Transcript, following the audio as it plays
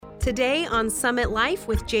Today on Summit Life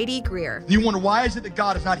with J.D. Greer. You wonder, why is it that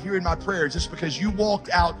God is not hearing my prayers? It's because you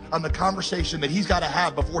walked out on the conversation that he's got to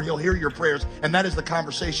have before he'll hear your prayers. And that is the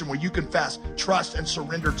conversation where you confess, trust, and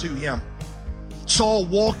surrender to him. Saul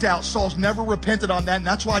walked out. Saul's never repented on that, and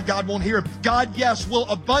that's why God won't hear him. God, yes, will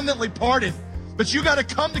abundantly pardon, but you got to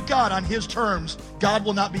come to God on his terms. God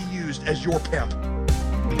will not be used as your pimp.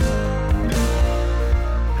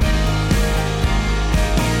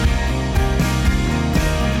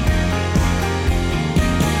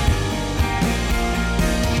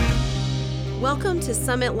 Welcome to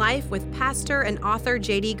Summit Life with pastor and author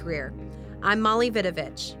J.D. Greer. I'm Molly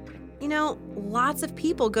Vidovich. You know, lots of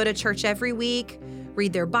people go to church every week,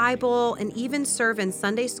 read their Bible, and even serve in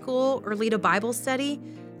Sunday school or lead a Bible study,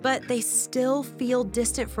 but they still feel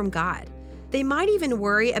distant from God. They might even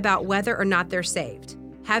worry about whether or not they're saved.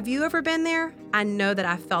 Have you ever been there? I know that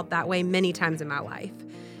I've felt that way many times in my life.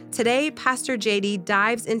 Today, Pastor J.D.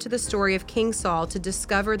 dives into the story of King Saul to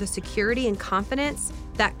discover the security and confidence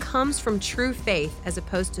that comes from true faith as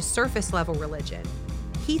opposed to surface-level religion.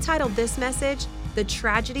 He titled this message, The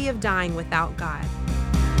Tragedy of Dying Without God.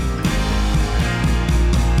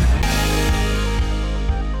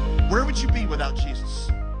 Where would you be without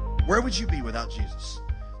Jesus? Where would you be without Jesus?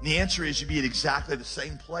 And the answer is you'd be at exactly the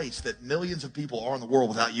same place that millions of people are in the world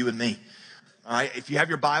without you and me. All right, if you have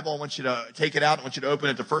your Bible, I want you to take it out. I want you to open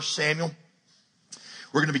it to 1 Samuel.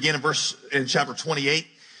 We're going to begin in chapter 28.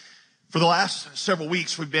 For the last several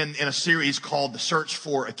weeks, we've been in a series called The Search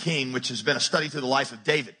for a King, which has been a study through the life of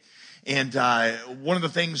David. And one of the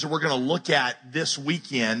things that we're going to look at this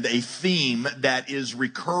weekend, a theme that is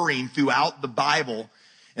recurring throughout the Bible,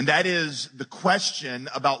 and that is the question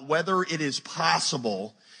about whether it is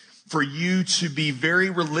possible for you to be very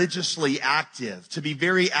religiously active, to be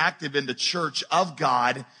very active in the church of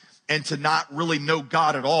God, and to not really know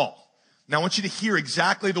God at all. Now, I want you to hear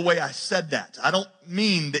exactly the way I said that. I don't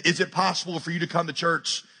mean that is it possible for you to come to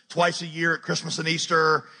church twice a year at Christmas and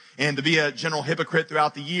Easter and to be a general hypocrite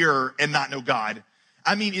throughout the year and not know God.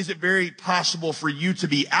 I mean, is it very possible for you to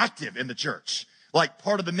be active in the church, like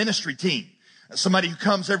part of the ministry team, somebody who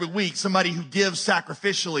comes every week, somebody who gives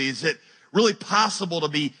sacrificially? Is it really possible to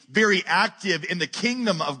be very active in the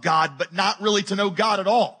kingdom of God, but not really to know God at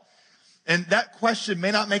all? And that question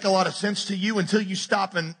may not make a lot of sense to you until you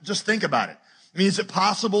stop and just think about it. I mean, is it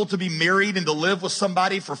possible to be married and to live with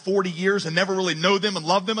somebody for 40 years and never really know them and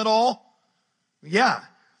love them at all? Yeah.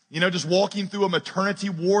 You know, does walking through a maternity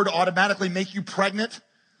ward automatically make you pregnant?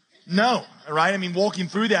 No, right? I mean, walking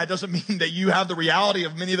through that doesn't mean that you have the reality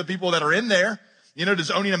of many of the people that are in there. You know,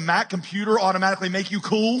 does owning a Mac computer automatically make you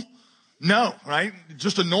cool? No, right?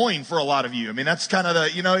 Just annoying for a lot of you. I mean, that's kind of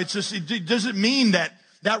the, you know, it's just, it doesn't mean that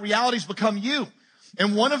reality's become you.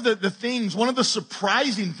 And one of the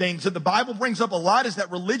surprising things that the Bible brings up a lot is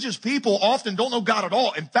that religious people often don't know God at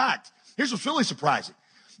all. In fact, here's what's really surprising,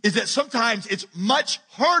 is that sometimes it's much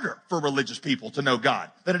harder for religious people to know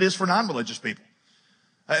God than it is for non-religious people.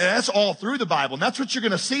 That's all through the Bible, and that's what you're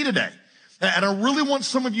going to see today. And I really want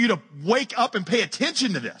some of you to wake up and pay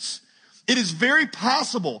attention to this. It is very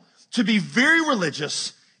possible to be very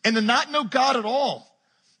religious and to not know God at all.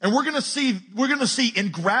 And we're going to see in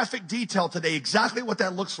graphic detail today exactly what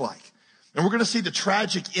that looks like. And we're going to see the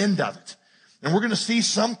tragic end of it. And we're going to see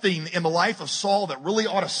something in the life of Saul that really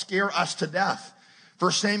ought to scare us to death.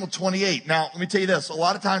 1 Samuel 28. Now, let me tell you this. A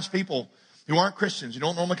lot of times people who aren't Christians, who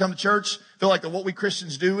don't normally come to church, feel like that what we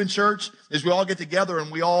Christians do in church is we all get together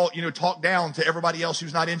and we all, talk down to everybody else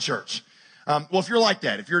who's not in church. Well, if you're like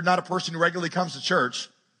that, if you're not a person who regularly comes to church,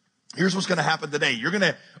 here's what's going to happen today. You're going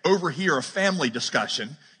to overhear a family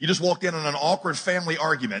discussion. You just walked in on an awkward family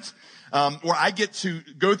argument where I get to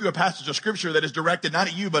go through a passage of scripture that is directed not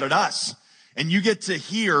at you, but at us. And you get to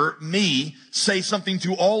hear me say something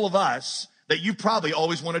to all of us that you probably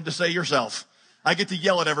always wanted to say yourself. I get to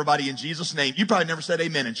yell at everybody in Jesus' name. You probably never said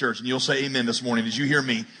amen in church, and you'll say amen this morning as you hear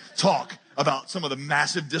me talk about some of the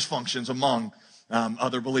massive dysfunctions among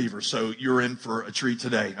other believers. So you're in for a treat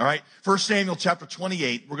today. All right. 1 Samuel chapter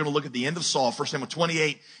 28. We're going to look at the end of Saul, 1 Samuel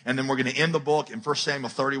 28, and then we're going to end the book in 1 Samuel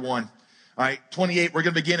 31. All right. 28. We're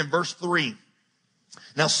going to begin in verse 3.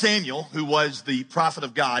 Now Samuel, who was the prophet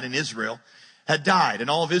of God in Israel, had died, and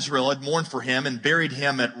all of Israel had mourned for him and buried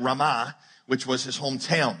him at Ramah, which was his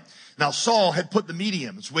hometown. Now Saul had put the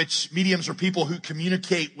mediums, which mediums are people who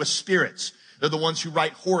communicate with spirits. They're the ones who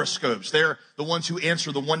write horoscopes. They're the ones who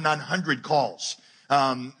answer the 1-900 calls.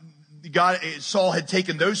 Saul had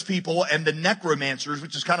taken those people and the necromancers,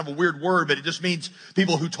 which is kind of a weird word, but it just means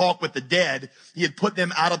people who talk with the dead. He had put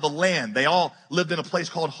them out of the land. They all lived in a place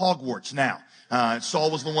called Hogwarts now.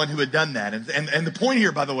 Saul was the one who had done that. And the point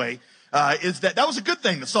here, by the way, is that was a good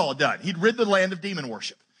thing that Saul had done. He'd rid the land of demon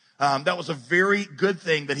worship. That was a very good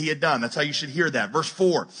thing that he had done. That's how you should hear that. Verse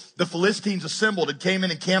 4, the Philistines assembled and came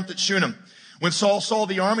in and camped at Shunem. When Saul saw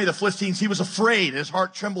the army of the Philistines, he was afraid, and his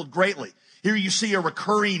heart trembled greatly. Here you see a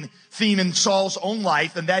recurring theme in Saul's own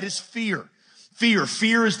life, and that is fear.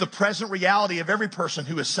 Fear is the present reality of every person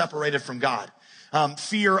who is separated from God.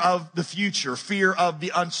 Fear of the future, fear of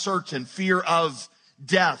the uncertain, fear of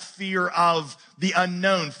death, fear of the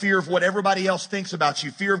unknown, fear of what everybody else thinks about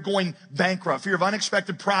you, fear of going bankrupt, fear of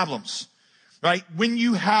unexpected problems, right? When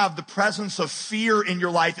you have the presence of fear in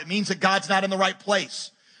your life, it means that God's not in the right place.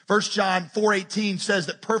 1 John 4:18 says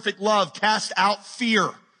that perfect love casts out fear.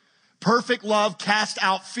 Perfect love casts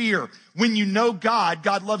out fear. When you know God,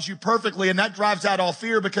 God loves you perfectly, and that drives out all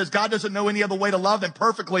fear because God doesn't know any other way to love than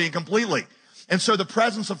perfectly and completely. And so the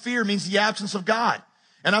presence of fear means the absence of God.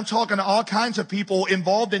 And I'm talking to all kinds of people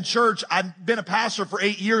involved in church. I've been a pastor for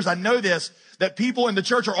 8 years. I know this, that people in the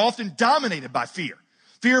church are often dominated by fear.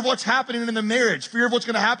 Fear of what's happening in the marriage, fear of what's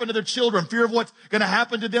going to happen to their children, fear of what's going to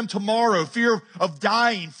happen to them tomorrow, fear of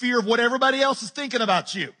dying, fear of what everybody else is thinking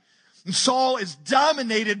about you. And Saul is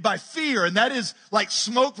dominated by fear, and that is like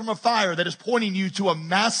smoke from a fire that is pointing you to a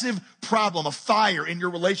massive problem, a fire in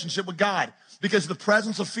your relationship with God, because the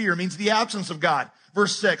presence of fear means the absence of God.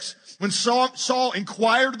 Verse 6, when Saul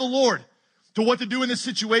inquired of the Lord to what to do in this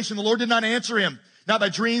situation, the Lord did not answer him, not by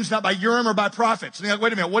dreams, not by Urim or by prophets. And you're like,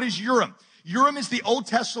 wait a minute, what is Urim? Urim is the Old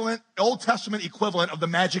Testament equivalent of the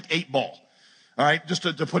magic 8 ball. All right, just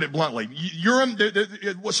to put it bluntly. Urim,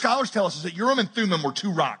 what scholars tell us is that Urim and Thummim were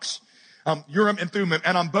 2 rocks. Urim and Thummim.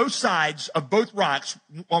 And on both sides of both rocks,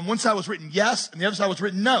 on one side was written yes, and the other side was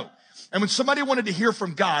written no. And when somebody wanted to hear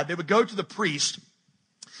from God, they would go to the priest,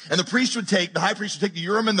 and the high priest would take the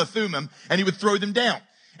Urim and the Thummim, and he would throw them down.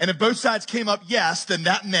 And if both sides came up yes, then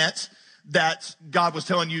that meant that God was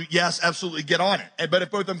telling you, yes, absolutely, get on it. But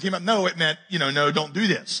if both of them came up no, it meant, no, don't do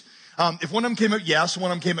this. If one of them came up yes,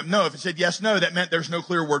 one of them came up no, if it said yes, no, that meant there's no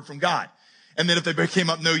clear word from God. And then if they both came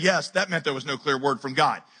up no, yes, that meant there was no clear word from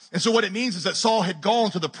God. And so what it means is that Saul had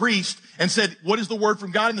gone to the priest and said, what is the word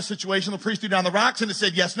from God in the situation? The priest threw down the rocks, and it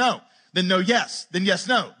said yes, no. Then no, yes. Then yes,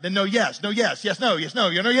 no. Then no, yes. No, yes. Yes, no. Yes,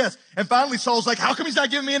 no. No, yes. And finally Saul's like, how come he's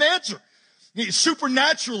not giving me an answer?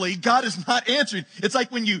 Supernaturally, God is not answering. It's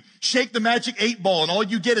like when you shake the magic 8 ball and all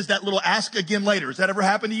you get is that little ask again later. Has that ever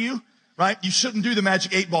happened to you? Right? You shouldn't do the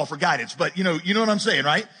magic 8 ball for guidance, but you know what I'm saying,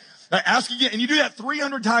 right? Ask again, and you do that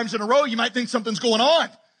 300 times in a row, you might think something's going on.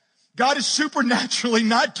 God is supernaturally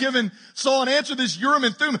not giving Saul an answer to this Urim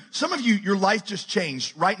and Thummim. Some of you, your life just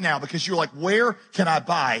changed right now because you're like, where can I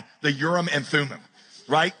buy the Urim and Thummim?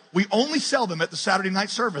 Right? We only sell them at the Saturday night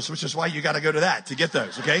service, which is why you got to go to that to get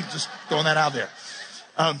those. Okay. Just throwing that out there.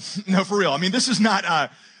 No, for real. I mean, this is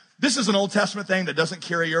an Old Testament thing that doesn't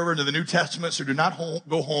carry over into the New Testament. So do not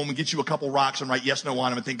go home and get you a couple rocks and write yes, no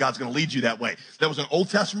on them and think God's going to lead you that way. That was an Old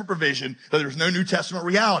Testament provision, but there's no New Testament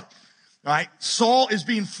reality. All right. Saul is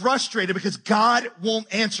being frustrated because God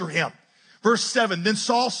won't answer him. Verse 7, then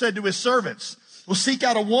Saul said to his servants, well, seek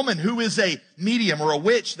out a woman who is a medium or a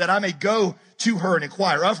witch that I may go to her and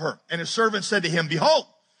inquire of her. And his servant said to him, behold,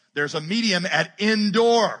 there's a medium at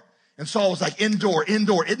Endor. And Saul was like, Endor.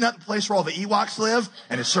 Isn't that the place where all the Ewoks live?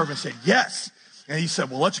 And his servant said, yes. And he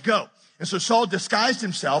said, well, let's go. And so Saul disguised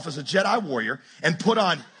himself as a Jedi warrior and put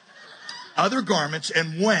on other garments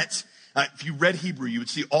and went. If you read Hebrew, you would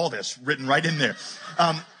see all this written right in there.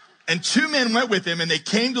 And 2 men went with him, and they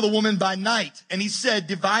came to the woman by night. And he said,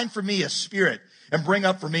 divine for me a spirit, and bring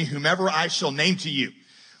up for me whomever I shall name to you.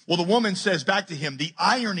 Well, the woman says back to him, the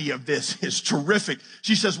irony of this is terrific.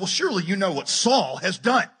 She says, well, surely you know what Saul has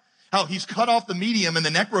done, how he's cut off the medium and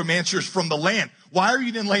the necromancers from the land. Why are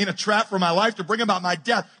you then laying a trap for my life to bring about my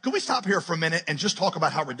death? Can we stop here for a minute and just talk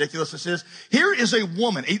about how ridiculous this is? Here is a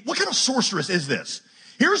woman. What kind of sorceress is this?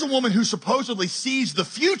 Here's a woman who supposedly sees the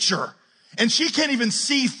future, and she can't even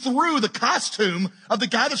see through the costume of the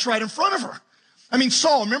guy that's right in front of her. I mean,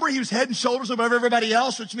 Saul, remember he was head and shoulders above everybody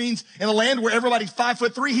else, which means in a land where everybody's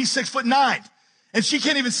 5'3", he's 6'9". And she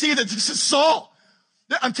can't even see that this is Saul.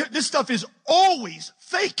 This stuff is always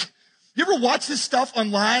fake. You ever watch this stuff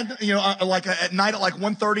online, like at night at like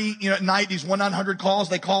 1:30, at night, these 1-900 calls,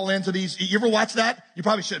 they call into these. You ever watch that? You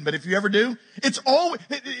probably shouldn't, but if you ever do, it's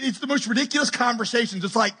the most ridiculous conversations.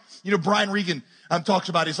 It's like, Brian Regan talks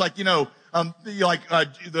about, he's like, the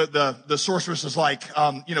sorceress is like,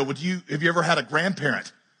 have you ever had a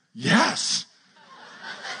grandparent? Yes.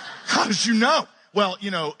 How did you know? Well,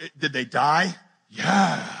 did they die?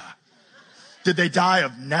 Yeah. Did they die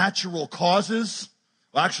of natural causes?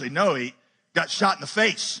 Well, actually, no, he got shot in the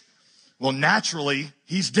face. Well, naturally,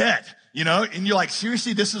 he's dead. you know, and you're like,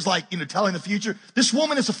 seriously, this is like, you know, telling the future. This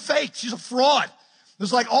woman is a fake. She's a fraud.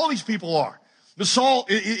 It's like all these people are. But Saul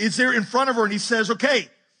is there in front of her and he says, okay,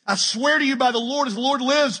 I swear to you by the Lord, as the Lord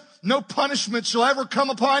lives, no punishment shall ever come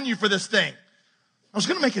upon you for this thing. I was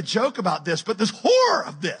going to make a joke about this, but this horror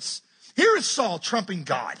of this. Here is Saul trumping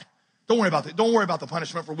God. Don't worry about that. Don't worry about the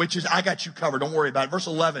punishment for witches. I got you covered. Don't worry about it. Verse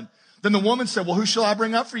 11. Then the woman said, well, who shall I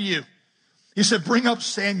bring up for you? He said, bring up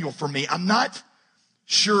Samuel for me. I'm not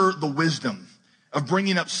sure the wisdom of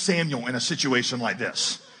bringing up Samuel in a situation like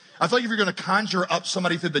this. I thought if you're going to conjure up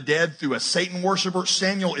somebody through the dead through a Satan worshiper,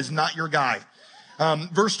 Samuel is not your guy.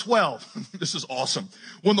 Verse 12. This is awesome.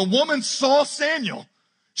 When the woman saw Samuel,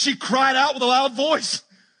 she cried out with a loud voice.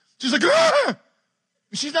 She's like, ah!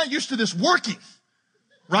 She's not used to this working,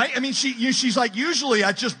 right? I mean, she's like, usually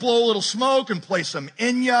I just blow a little smoke and play some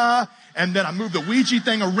Enya, and then I move the Ouija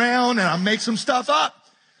thing around and I make some stuff up.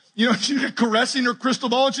 You know, she's caressing her crystal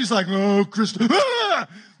ball and she's like, oh, crystal. Ah!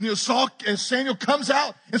 You know, Samuel comes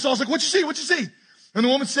out and Saul's like, what'd you see? What'd you see? And the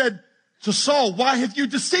woman said to Saul, why have you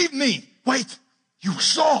deceived me? Wait, you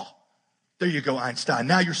saw. There you go, Einstein.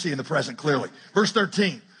 Now you're seeing the present clearly. Verse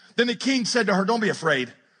 13. Then the king said to her, don't be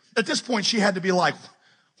afraid. At this point, she had to be like,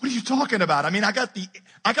 what are you talking about? I mean, I got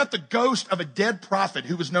the ghost of a dead prophet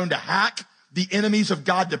who was known to hack the enemies of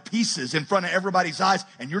God to pieces in front of everybody's eyes.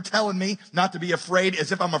 And you're telling me not to be afraid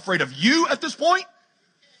as if I'm afraid of you at this point?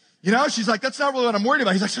 You know, she's like, that's not really what I'm worried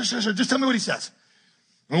about. He's like, sure, just tell me what he says.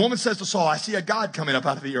 And the woman says to Saul, I see a God coming up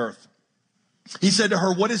out of the earth. He said to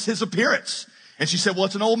her, what is his appearance? And she said, well,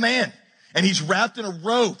 it's an old man. And he's wrapped in a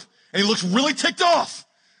robe. And he looks really ticked off.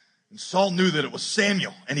 And Saul knew that it was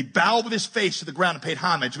Samuel. And he bowed with his face to the ground and paid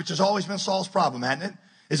homage, which has always been Saul's problem, hasn't it?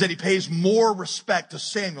 Is that he pays more respect to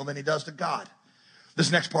Samuel than he does to God.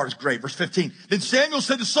 This next part is great. Verse 15. Then Samuel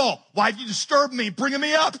said to Saul, why have you disturbed me, bringing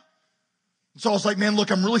me up? And Saul's like, man, look,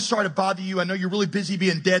 I'm really sorry to bother you. I know you're really busy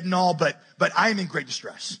being dead and all, but I am in great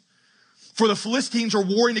distress. For the Philistines are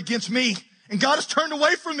warring against me, and God has turned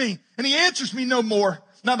away from me, and he answers me no more,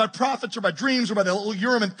 not by prophets or by dreams or by the little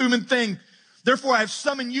Urim and Thummim thing. Therefore, I have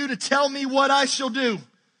summoned you to tell me what I shall do.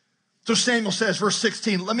 So Samuel says, verse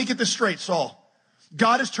 16, let me get this straight, Saul.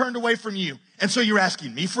 God has turned away from you. And so you're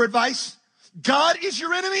asking me for advice? God is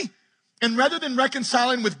your enemy? And rather than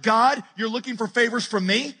reconciling with God, you're looking for favors from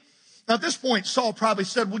me? Now at this point, Saul probably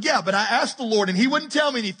said, well, yeah, but I asked the Lord and he wouldn't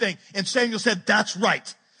tell me anything. And Samuel said, that's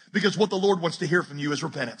right. Because what the Lord wants to hear from you is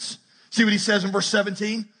repentance. See what he says in verse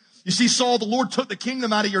 17? You see, Saul, the Lord took the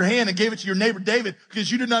kingdom out of your hand and gave it to your neighbor David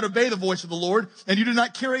because you did not obey the voice of the Lord and you did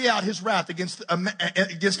not carry out his wrath against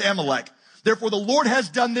Amalek. Therefore, the Lord has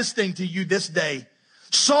done this thing to you this day.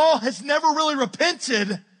 Saul has never really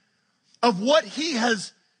repented of what he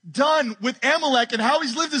has done with Amalek and how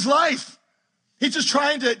he's lived his life. He's just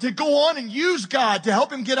trying to go on and use God to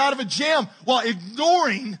help him get out of a jam while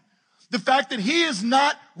ignoring the fact that he is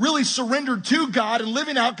not really surrendered to God and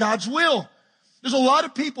living out God's will. There's a lot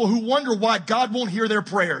of people who wonder why God won't hear their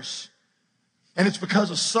prayers. And it's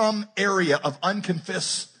because of some area of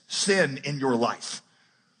unconfessed sin in your life.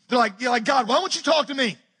 They're like, God, why won't you talk to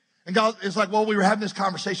me? And God is like, well, we were having this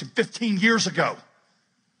conversation 15 years ago.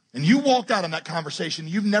 And you walked out on that conversation.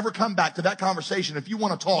 You've never come back to that conversation. If you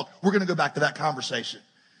want to talk, we're going to go back to that conversation.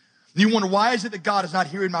 And you wonder, why is it that God is not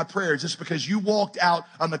hearing my prayers? It's because you walked out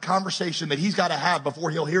on the conversation that he's got to have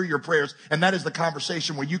before he'll hear your prayers. And that is the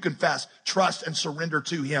conversation where you confess, trust, and surrender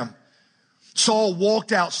to him. Saul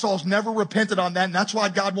walked out. Saul's never repented on that. And that's why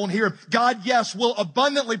God won't hear him. God, yes, will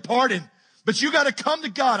abundantly pardon. But you got to come to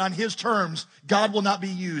God on his terms. God will not be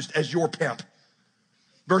used as your pimp.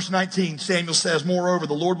 Verse 19, Samuel says, moreover,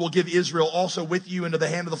 the Lord will give Israel also with you into the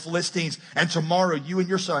hand of the Philistines. And tomorrow you and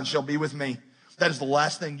your son shall be with me. That is the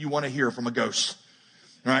last thing you want to hear from a ghost,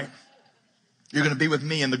 right? You're going to be with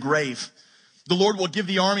me in the grave. The Lord will give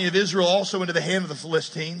the army of Israel also into the hand of the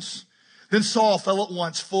Philistines. Then Saul fell at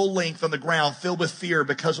once full length on the ground, filled with fear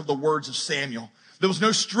because of the words of Samuel. There was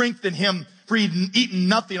no strength in him, for he'd eaten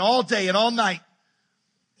nothing all day and all night.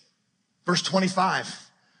 Verse 25,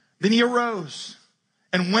 then he arose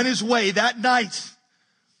and went his way that night.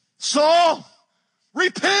 Saul,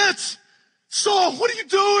 repent! Saul, what are you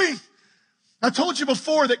doing? I told you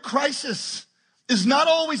before that crisis is not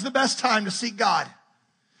always the best time to seek God.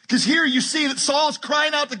 Because here you see that Saul is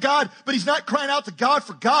crying out to God, but he's not crying out to God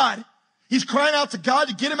for God. He's crying out to God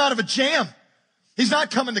to get him out of a jam. He's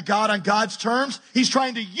not coming to God on God's terms. He's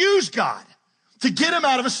trying to use God to get him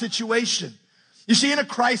out of a situation. You see, in a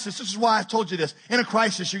crisis, this is why I've told you this. In a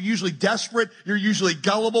crisis, you're usually desperate, you're usually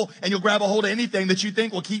gullible, and you'll grab a hold of anything that you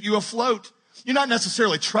think will keep you afloat. You're not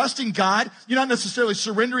necessarily trusting God. You're not necessarily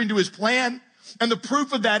surrendering to his plan. And the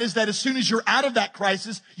proof of that is that as soon as you're out of that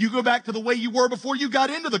crisis, you go back to the way you were before you got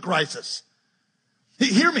into the crisis.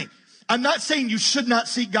 Hear me. I'm not saying you should not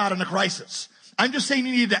seek God in a crisis. I'm just saying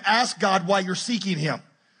you need to ask God why you're seeking him.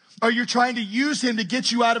 Are you trying to use him to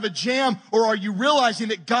get you out of a jam, or are you realizing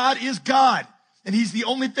that God is God and he's the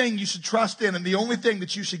only thing you should trust in and the only thing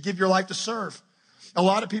that you should give your life to serve? A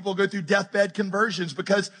lot of people go through deathbed conversions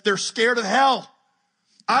because they're scared of hell.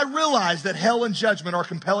 I realize that hell and judgment are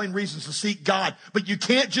compelling reasons to seek God, but you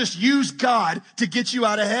can't just use God to get you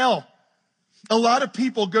out of hell. A lot of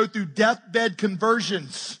people go through deathbed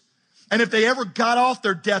conversions, and if they ever got off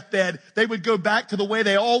their deathbed, they would go back to the way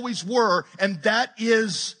they always were, and that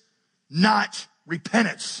is not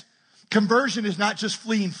repentance. Conversion is not just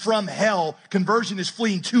fleeing from hell. Conversion is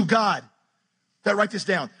fleeing to God. Write this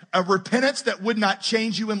down. A repentance that would not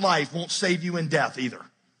change you in life won't save you in death either.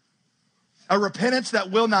 A repentance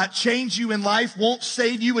that will not change you in life won't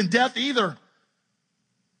save you in death either.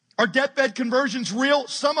 Are deathbed conversions real?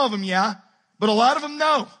 Some of them, yeah. But a lot of them,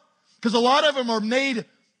 no. Because a lot of them are made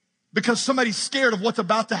because somebody's scared of what's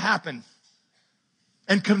about to happen.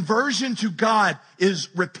 And conversion to God is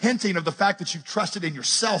repenting of the fact that you've trusted in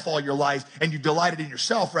yourself all your life and you've delighted in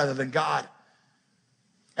yourself rather than God.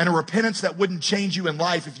 And a repentance that wouldn't change you in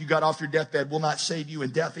life if you got off your deathbed will not save you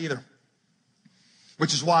in death either.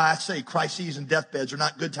 Which is why I say crises and deathbeds are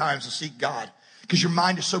not good times to seek God. Because your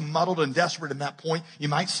mind is so muddled and desperate in that point, you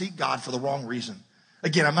might seek God for the wrong reason.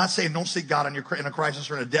 Again, I'm not saying don't seek God in a crisis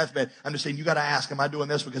or in a deathbed. I'm just saying you got to ask, am I doing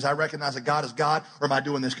this because I recognize that God is God, or am I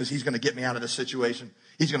doing this because he's going to get me out of this situation?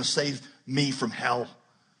 He's going to save me from hell.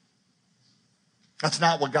 That's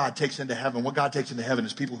not what God takes into heaven. What God takes into heaven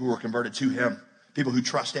is people who are converted to him, people who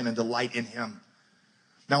trust in and delight in him.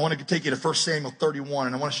 Now, I want to take you to 1 Samuel 31,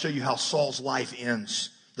 and I want to show you how Saul's life ends,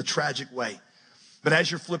 the tragic way. But as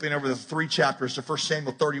you're flipping over the 3 chapters to 1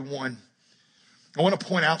 Samuel 31, I want to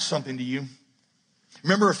point out something to you.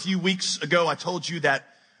 Remember a few weeks ago, I told you that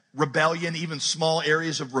rebellion, even small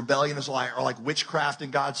areas of rebellion are like witchcraft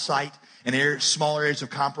in God's sight, and small areas of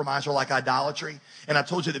compromise are like idolatry. And I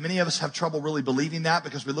told you that many of us have trouble really believing that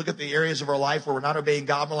because we look at the areas of our life where we're not obeying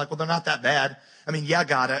God, and we're like, well, they're not that bad. I mean, yeah,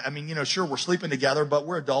 God, sure, we're sleeping together, but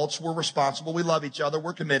we're adults, we're responsible, we love each other,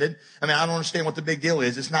 we're committed. I mean, I don't understand what the big deal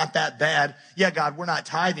is. It's not that bad. Yeah, God, we're not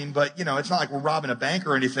tithing, but, it's not like we're robbing a bank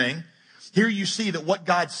or anything. Here you see that what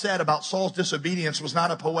God said about Saul's disobedience was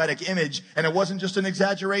not a poetic image, and it wasn't just an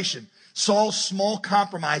exaggeration. Saul's small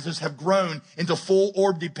compromises have grown into full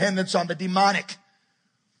orb dependence on the demonic.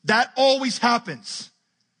 That always happens.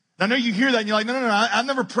 I know you hear that and you're like, no, I've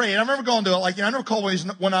never prayed. I've never gone to it. I never called one of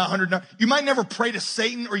these 1-800. You might never pray to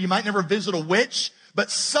Satan or you might never visit a witch,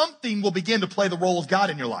 but something will begin to play the role of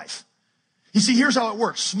God in your life. You see, here's how it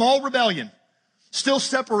works. Small rebellion still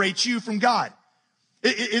separates you from God.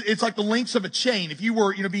 It's like the links of a chain. If you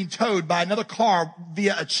were, being towed by another car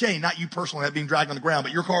via a chain, not you personally being dragged on the ground,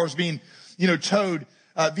 but your car was being, towed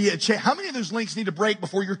via a chain. How many of those links need to break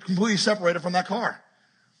before you're completely separated from that car?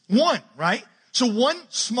 One, right? So one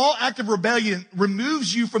small act of rebellion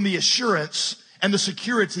removes you from the assurance and the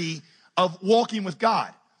security of walking with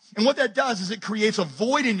God. And what that does is it creates a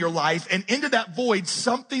void in your life, and into that void,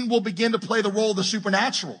 something will begin to play the role of the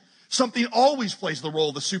supernatural. Something always plays the role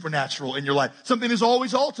of the supernatural in your life. Something is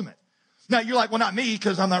always ultimate. Now, you're like, well, not me,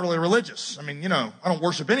 because I'm not really religious. I mean, I don't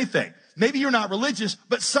worship anything. Maybe you're not religious,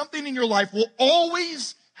 but something in your life will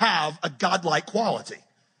always have a godlike quality.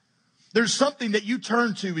 There's something that you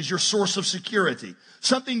turn to as your source of security,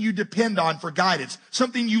 something you depend on for guidance,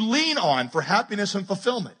 something you lean on for happiness and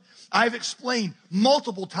fulfillment. I've explained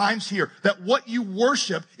multiple times here that what you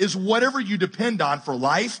worship is whatever you depend on for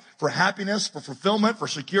life, for happiness, for fulfillment, for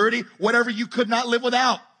security, whatever you could not live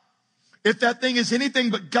without. If that thing is anything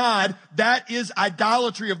but God, that is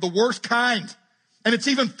idolatry of the worst kind. And it's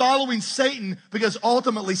even following Satan, because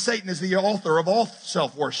ultimately Satan is the author of all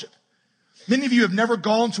self-worship. Many of you have never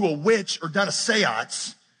gone to a witch or done a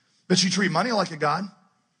seance, but you treat money like a god,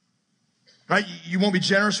 right? You won't be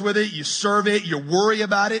generous with it. You serve it. You worry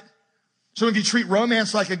about it. Some of you treat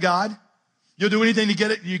romance like a god. You'll do anything to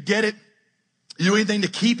get it. You get it. You do anything to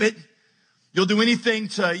keep it. You'll do anything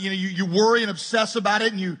to, you worry and obsess about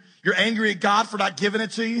it, and you're angry at God for not giving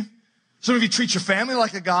it to you. Some of you treat your family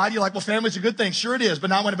like a god. You're like, well, family's a good thing. Sure it is, but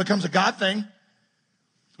not when it becomes a God thing.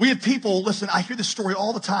 We have people, listen, I hear this story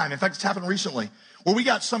all the time. In fact, it's happened recently, where we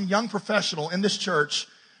got some young professional in this church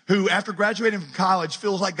who, after graduating from college,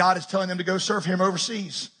 feels like God is telling them to go serve him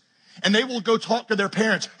overseas. And they will go talk to their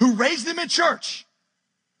parents who raised them in church,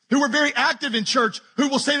 who were very active in church, who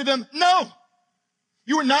will say to them, no,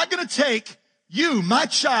 you are not going to take you, my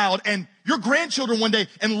child, and your grandchildren one day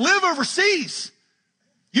and live overseas.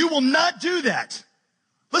 You will not do that.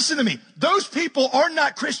 Listen to me. Those people are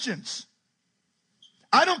not Christians.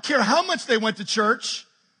 I don't care how much they went to church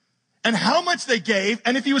and how much they gave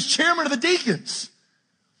and if he was chairman of the deacons.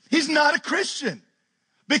 He's not a Christian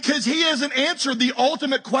because he hasn't answered the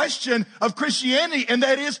ultimate question of Christianity, and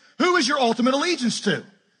that is, who is your ultimate allegiance to?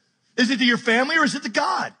 Is it to your family or is it to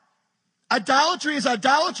God? Idolatry is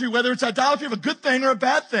idolatry, whether it's idolatry of a good thing or a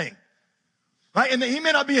bad thing. Right? And he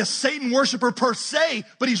may not be a Satan worshiper per se,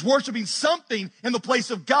 but he's worshiping something in the place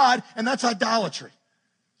of God, and that's idolatry.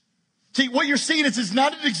 See, what you're seeing is it's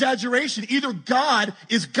not an exaggeration. Either God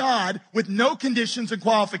is God with no conditions and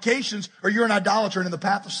qualifications, or you're an idolater and in the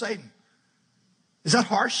path of Satan. Is that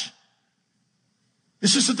harsh?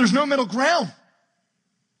 It's just that there's no middle ground.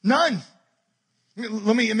 None.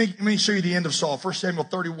 Let me show you the end of Saul. 1 Samuel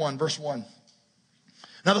 31, verse 1.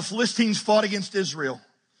 Now the Philistines fought against Israel.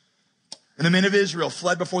 And the men of Israel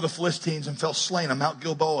fled before the Philistines and fell slain on Mount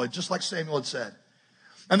Gilboa, just like Samuel had said.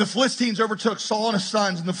 And the Philistines overtook Saul and his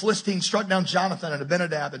sons, and the Philistines struck down Jonathan and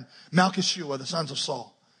Abinadab and Malchishua, the sons of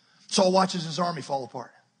Saul. Saul watches his army fall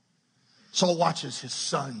apart. Saul watches his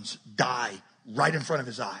sons die right in front of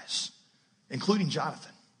his eyes, including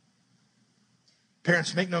Jonathan.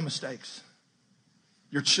 Parents, make no mistakes.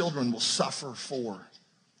 Your children will suffer for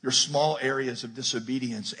your small areas of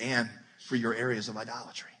disobedience and for your areas of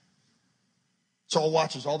idolatry. Saul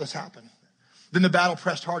watches all this happen. Then the battle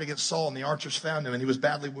pressed hard against Saul, and the archers found him, and he was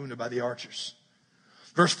badly wounded by the archers.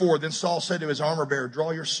 Verse 4, then Saul said to his armor bearer,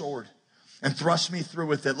 draw your sword and thrust me through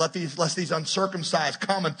with it. Lest these uncircumcised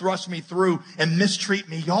come and thrust me through and mistreat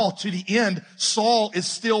me. Y'all, to the end, Saul is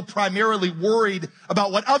still primarily worried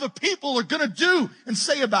about what other people are going to do and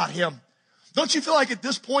say about him. Don't you feel like at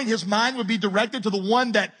this point his mind would be directed to the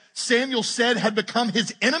one that Samuel said had become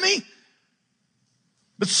his enemy?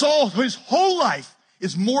 But Saul, his whole life,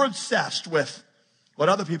 is more obsessed with what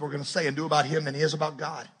other people are going to say and do about him than he is about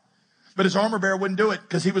God. But his armor bearer wouldn't do it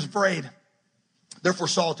because he was afraid. Therefore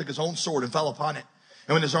Saul took his own sword and fell upon it.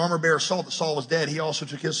 And when his armor bearer saw that Saul was dead, he also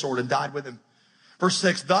took his sword and died with him. Verse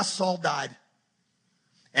 6, thus Saul died,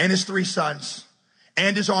 and his 3 sons,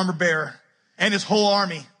 and his armor bearer, and his whole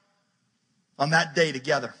army on that day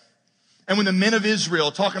together. And when the men of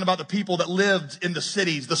Israel, talking about the people that lived in the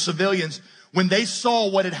cities, the civilians, when they saw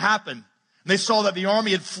what had happened, and they saw that the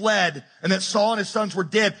army had fled and that Saul and his sons were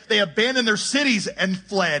dead, they abandoned their cities and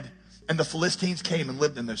fled. And the Philistines came and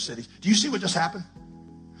lived in those cities. Do you see what just happened?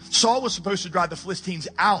 Saul was supposed to drive the Philistines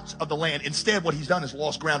out of the land. Instead, what he's done is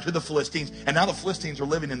lost ground to the Philistines. And now the Philistines are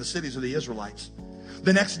living in the cities of the Israelites.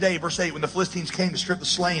 The next day, verse 8, when the Philistines came to strip the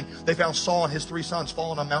slain, they found Saul and his 3 sons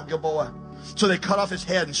fallen on Mount Gilboa. So they cut off his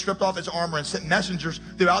head and stripped off his armor and sent messengers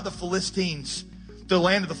throughout the Philistines, the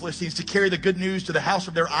land of the Philistines, to carry the good news to the house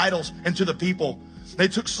of their idols and to the people. They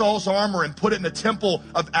took Saul's armor and put it in the temple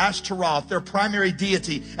of Ashtaroth, their primary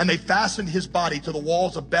deity, and they fastened his body to the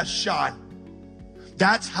walls of Beth-shan.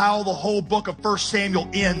 That's how the whole book of 1 Samuel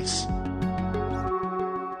ends.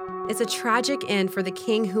 It's a tragic end for the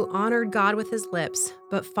king who honored God with his lips,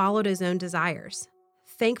 but followed his own desires.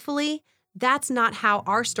 Thankfully, that's not how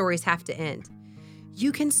our stories have to end.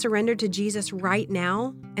 You can surrender to Jesus right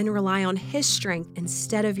now and rely on his strength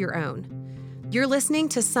instead of your own. You're listening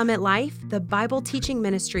to Summit Life, the Bible teaching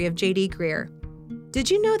ministry of J.D. Greer. Did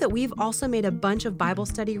you know that we've also made a bunch of Bible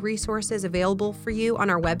study resources available for you on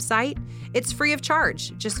our website? It's free of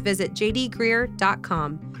charge. Just visit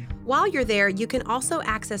jdgreer.com. While you're there, you can also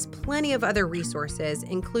access plenty of other resources,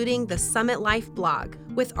 including the Summit Life blog,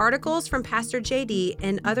 with articles from Pastor JD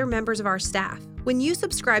and other members of our staff. When you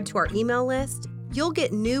subscribe to our email list, you'll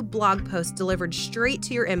get new blog posts delivered straight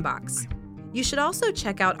to your inbox. You should also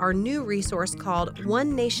check out our new resource called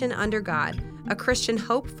One Nation Under God, a Christian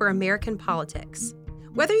hope for American politics.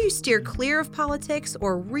 Whether you steer clear of politics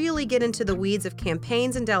or really get into the weeds of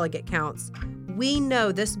campaigns and delegate counts, we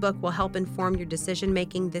know this book will help inform your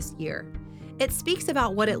decision-making this year. It speaks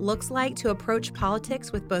about what it looks like to approach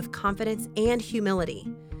politics with both confidence and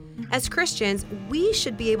humility. As Christians, we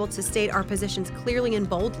should be able to state our positions clearly and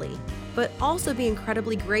boldly, but also be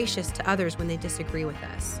incredibly gracious to others when they disagree with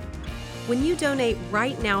us. When you donate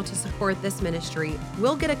right now to support this ministry,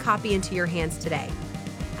 we'll get a copy into your hands today.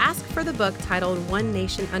 Ask for the book titled One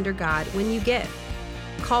Nation Under God when you give.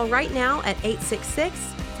 Call right now at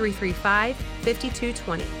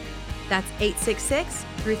 866-335-5220. That's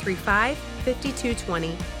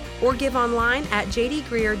 866-335-5220, or give online at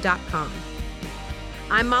jdgreer.com.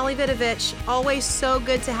 I'm Molly Vidovich. Always so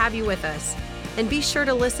good to have you with us. And be sure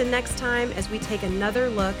to listen next time as we take another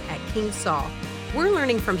look at King Saul. We're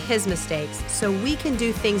learning from his mistakes so we can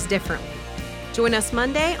do things differently. Join us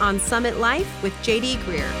Monday on Summit Life with J.D.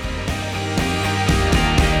 Greer.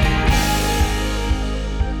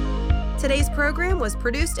 Today's program was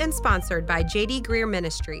produced and sponsored by J.D. Greer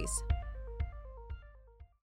Ministries.